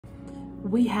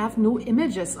we have new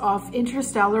images of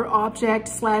interstellar object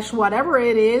 / whatever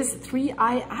it is,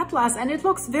 3I Atlas, and it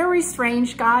looks very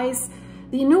strange, guys.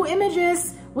 The new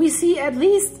images, we see at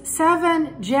least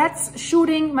 7 jets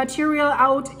shooting material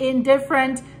out in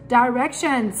different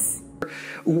directions.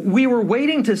 We were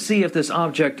waiting to see if this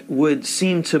object would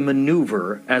seem to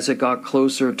maneuver as it got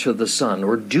closer to the sun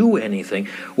or do anything.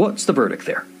 What's the verdict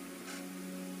there?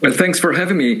 Well, thanks for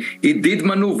having me. It did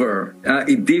maneuver.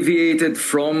 It deviated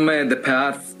from the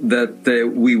path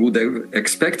that we would have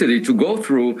expected it to go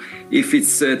through if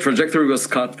its trajectory was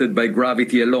sculpted by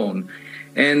gravity alone.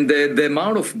 And the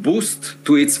amount of boost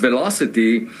to its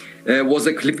velocity was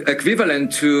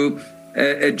equivalent to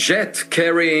a jet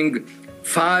carrying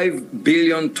 5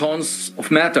 billion tons of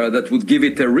matter that would give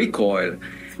it a recoil.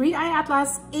 3I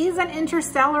Atlas is an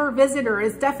interstellar visitor.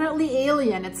 It's definitely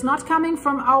alien. It's not coming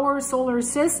from our solar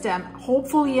system,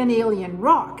 hopefully an alien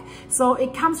rock. So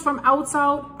it comes from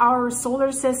outside our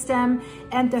solar system,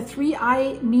 and the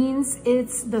 3I means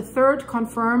it's the 3rd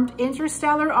confirmed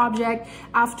interstellar object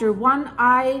after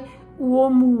 1I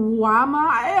Oumuamua,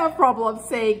 I have problems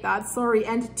saying that, sorry,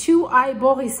 and 2I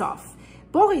Borisov.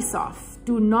 Borisov,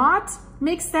 do not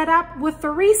mix that up with the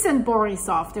recent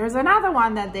Borisov. There's another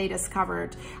one that they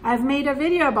discovered. I've made a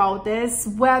video about this,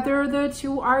 whether the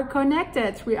two are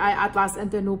connected, 3I Atlas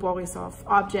and the new Borisov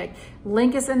object.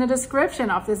 Link is in the description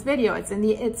of this video. It's in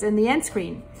the end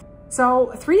screen.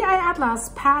 So 3I Atlas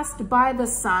passed by the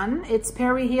sun, its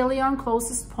perihelion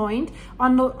closest point,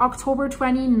 on October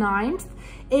 29th.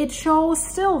 It shows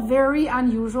still very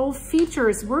unusual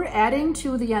features. We're adding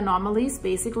to the anomalies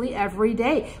basically every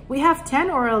day. We have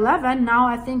 10 or 11, now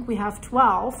I think we have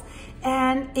 12,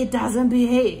 and it doesn't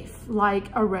behave like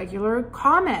a regular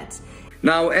comet.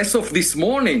 Now, as of this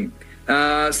morning,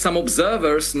 some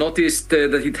observers noticed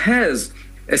that it has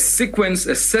a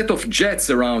set of jets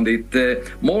around it,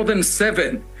 more than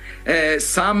 7.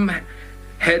 Some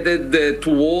headed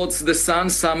towards the sun,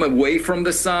 some away from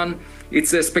the sun.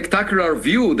 It's a spectacular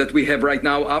view that we have right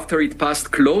now after it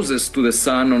passed closest to the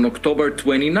sun on October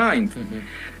 29th.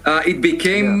 It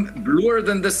became bluer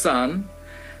than the sun.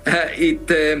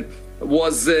 It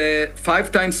was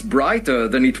 5 times brighter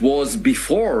than it was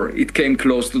before it came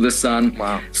close to the sun.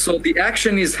 Wow. So the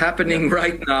action is happening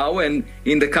right now, and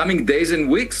in the coming days and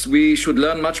weeks, we should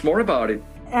learn much more about it.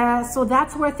 So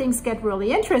that's where things get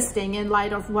really interesting in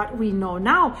light of what we know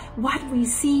now, what we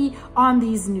see on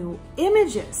these new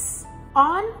images.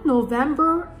 On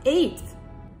November 8th,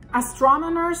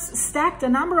 astronomers stacked a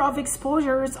number of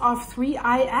exposures of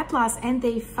 3I Atlas, and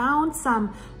they found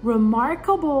some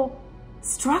remarkable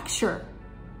structure.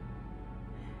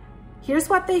 Here's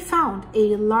what they found: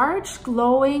 a large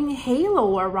glowing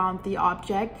halo around the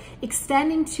object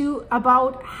extending to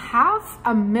about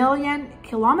 500,000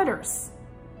 kilometers.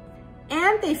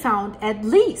 And they found at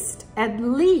least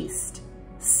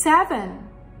 7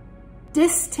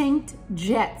 distinct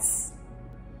jets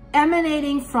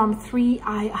emanating from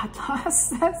 3I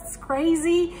Atlas. That's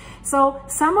crazy. So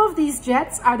some of these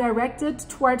jets are directed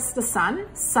towards the sun,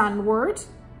 sunward,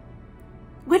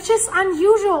 which is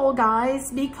unusual,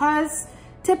 guys, because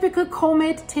typical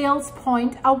comet tails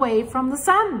point away from the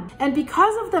sun. And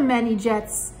because of the many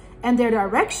jets and their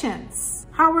directions,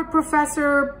 Harvard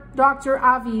professor Dr.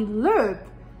 Avi Loeb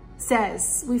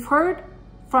says, we've heard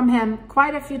from him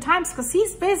quite a few times because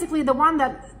he's basically the one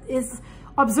that is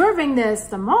observing this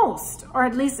the most, or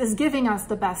at least is giving us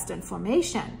the best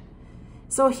information.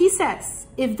 So he says,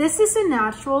 if this is a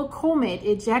natural comet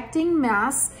ejecting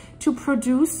mass to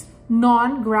produce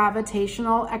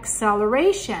non-gravitational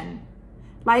acceleration,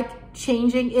 like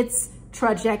changing its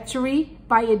trajectory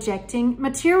by ejecting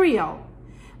material,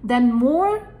 then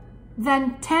more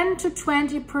than 10 to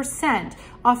 20%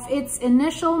 of its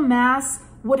initial mass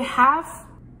would have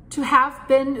to have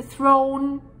been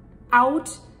thrown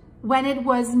out when it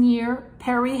was near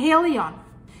perihelion.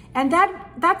 And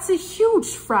that's a huge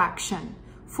fraction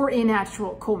for a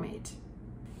natural comet.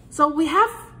 So they have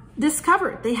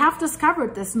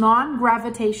discovered this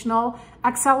non-gravitational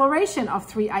acceleration of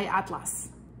 3I Atlas.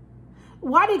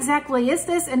 What exactly is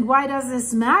this, and why does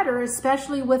this matter,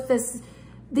 especially with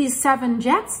these 7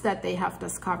 jets that they have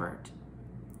discovered?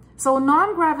 So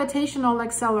non-gravitational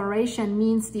acceleration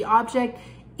means the object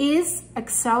is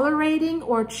accelerating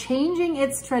or changing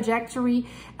its trajectory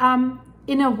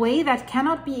in a way that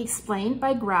cannot be explained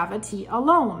by gravity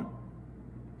alone.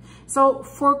 So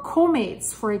for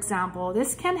comets, for example,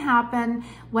 this can happen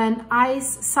when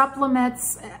ice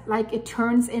supplements, like it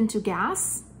turns into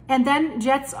gas, and then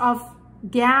jets of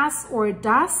gas or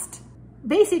dust,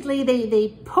 basically they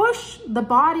push the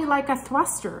body like a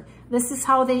thruster. This is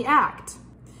how they act.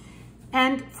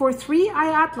 And for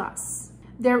 3I Atlas,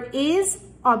 there is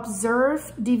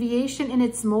observed deviation in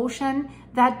its motion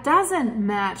that doesn't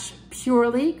match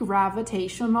purely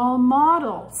gravitational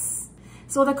models.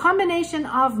 So the combination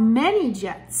of many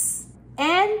jets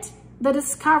and the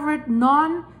discovered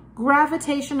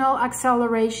non-gravitational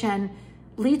acceleration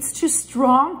leads to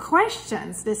strong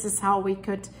questions. This is how we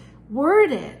could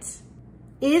word it.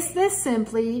 Is this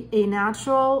simply a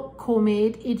natural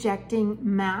comet ejecting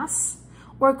mass?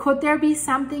 Or could there be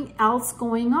something else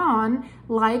going on,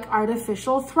 like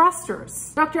artificial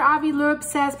thrusters? Professor Avi Loeb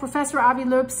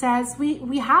says,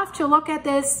 we have to look at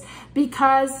this,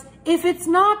 because if it's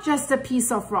not just a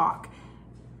piece of rock,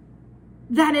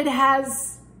 then it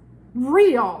has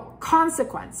real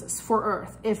consequences for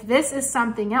Earth. If this is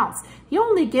something else, he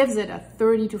only gives it a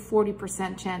 30 to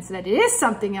 40% chance that it is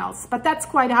something else, but that's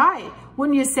quite high.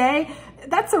 Wouldn't you say?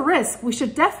 That's a risk. We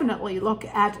should definitely look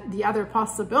at the other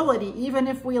possibility, even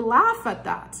if we laugh at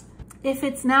that. If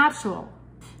it's natural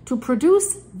to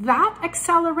produce that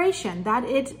acceleration that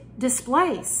it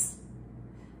displays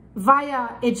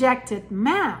via ejected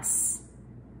mass,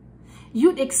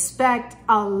 you'd expect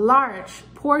a large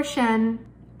portion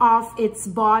of its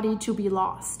body to be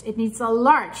lost. It needs a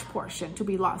large portion to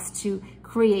be lost to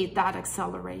create that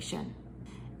acceleration.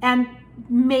 And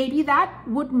maybe that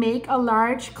would make a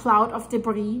large cloud of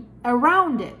debris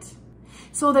around it.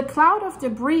 So the cloud of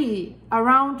debris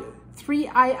around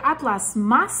 3I Atlas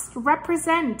must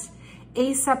represent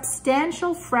a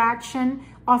substantial fraction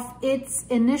of its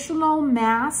initial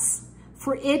mass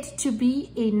for it to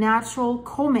be a natural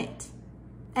comet.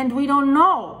 And we don't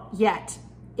know yet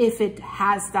if it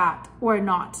has that or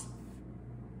not.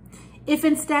 If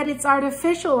instead it's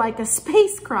artificial, like a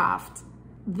spacecraft,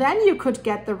 then you could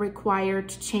get the required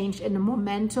change in the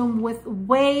momentum with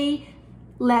way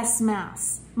less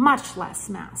mass, much less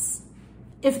mass.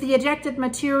 If the ejected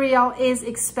material is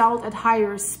expelled at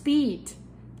higher speed,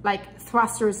 like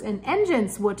thrusters and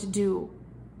engines would do,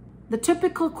 the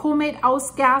typical comet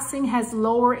outgassing has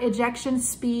lower ejection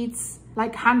speeds,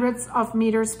 like hundreds of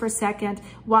meters per second,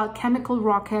 while chemical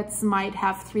rockets might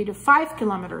have 3 to 5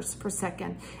 kilometers per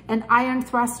second, and iron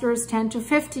thrusters 10 to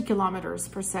 50 kilometers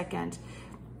per second,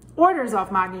 orders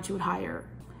of magnitude higher.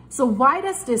 So why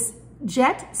does this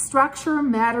jet structure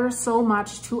matter so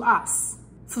much to us?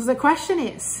 So the question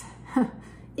is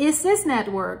this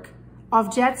network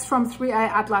of jets from 3I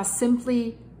Atlas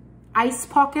simply ice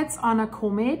pockets on a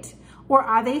comet, or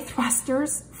are they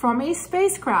thrusters from a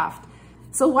spacecraft?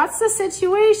 So what's the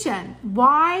situation?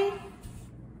 Why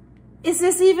is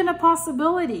this even a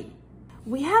possibility?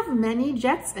 We have many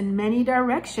jets in many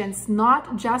directions,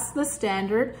 not just the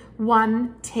standard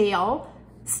one tail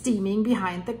steaming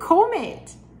behind the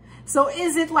comet. So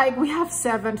is it like we have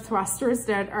 7 thrusters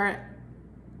that are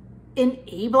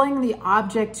enabling the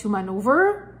object to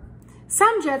maneuver?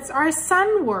 Some jets are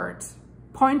sunward,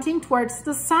 pointing towards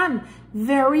the sun,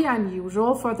 very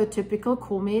unusual for the typical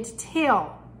comet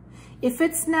tail. If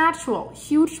it's natural,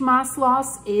 huge mass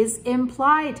loss is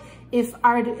implied. If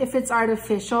it's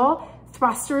artificial,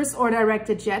 thrusters or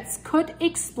directed jets could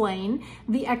explain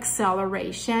the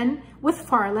acceleration with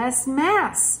far less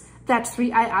mass that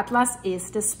 3I Atlas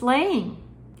is displaying.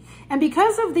 And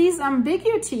because of these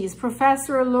ambiguities,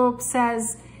 Professor Loeb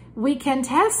says we can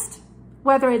test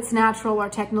whether it's natural or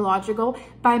technological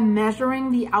by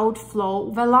measuring the outflow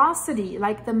velocity,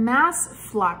 like the mass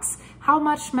flux, how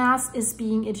much mass is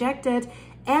being ejected,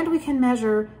 and we can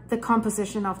measure the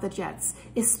composition of the jets,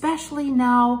 especially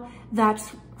now that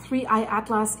 3I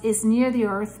Atlas is near the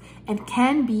Earth and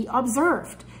can be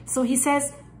observed. So he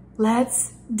says,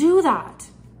 let's do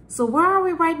that. So where are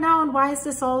we right now, and why is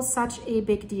this all such a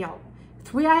big deal?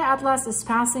 3I Atlas is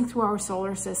passing through our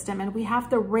solar system, and we have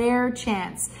the rare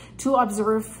chance to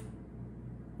observe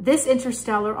this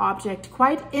interstellar object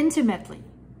quite intimately.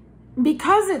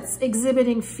 Because it's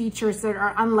exhibiting features that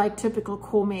are unlike typical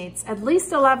comets, at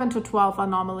least 11 to 12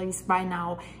 anomalies by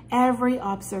now, every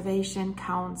observation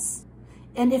counts.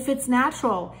 And if it's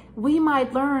natural, we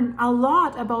might learn a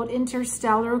lot about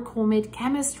interstellar comet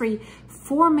chemistry,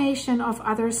 formation of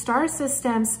other star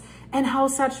systems, and how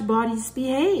such bodies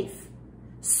behave.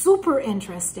 Super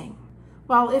interesting.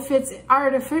 Well, if it's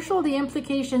artificial, the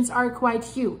implications are quite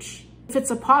huge. If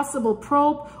it's a possible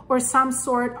probe or some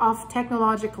sort of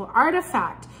technological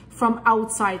artifact from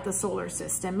outside the solar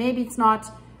system, maybe it's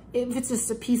not, if it's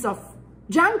just a piece of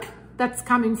junk that's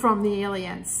coming from the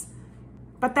aliens.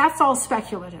 But that's all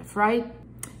speculative, right?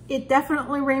 It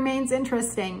definitely remains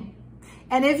interesting.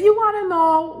 And if you want to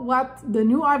know what the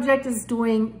new object is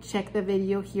doing, check the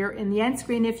video here in the end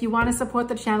screen. If you want to support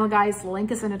the channel, guys,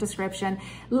 link is in the description.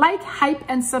 Like, hype,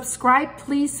 and subscribe,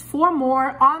 please, for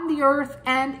more on the earth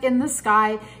and in the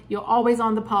sky. You're always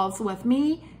on the pulse with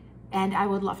me, and I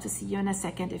would love to see you in a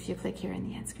second if you click here in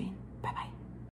the end screen. Bye-bye.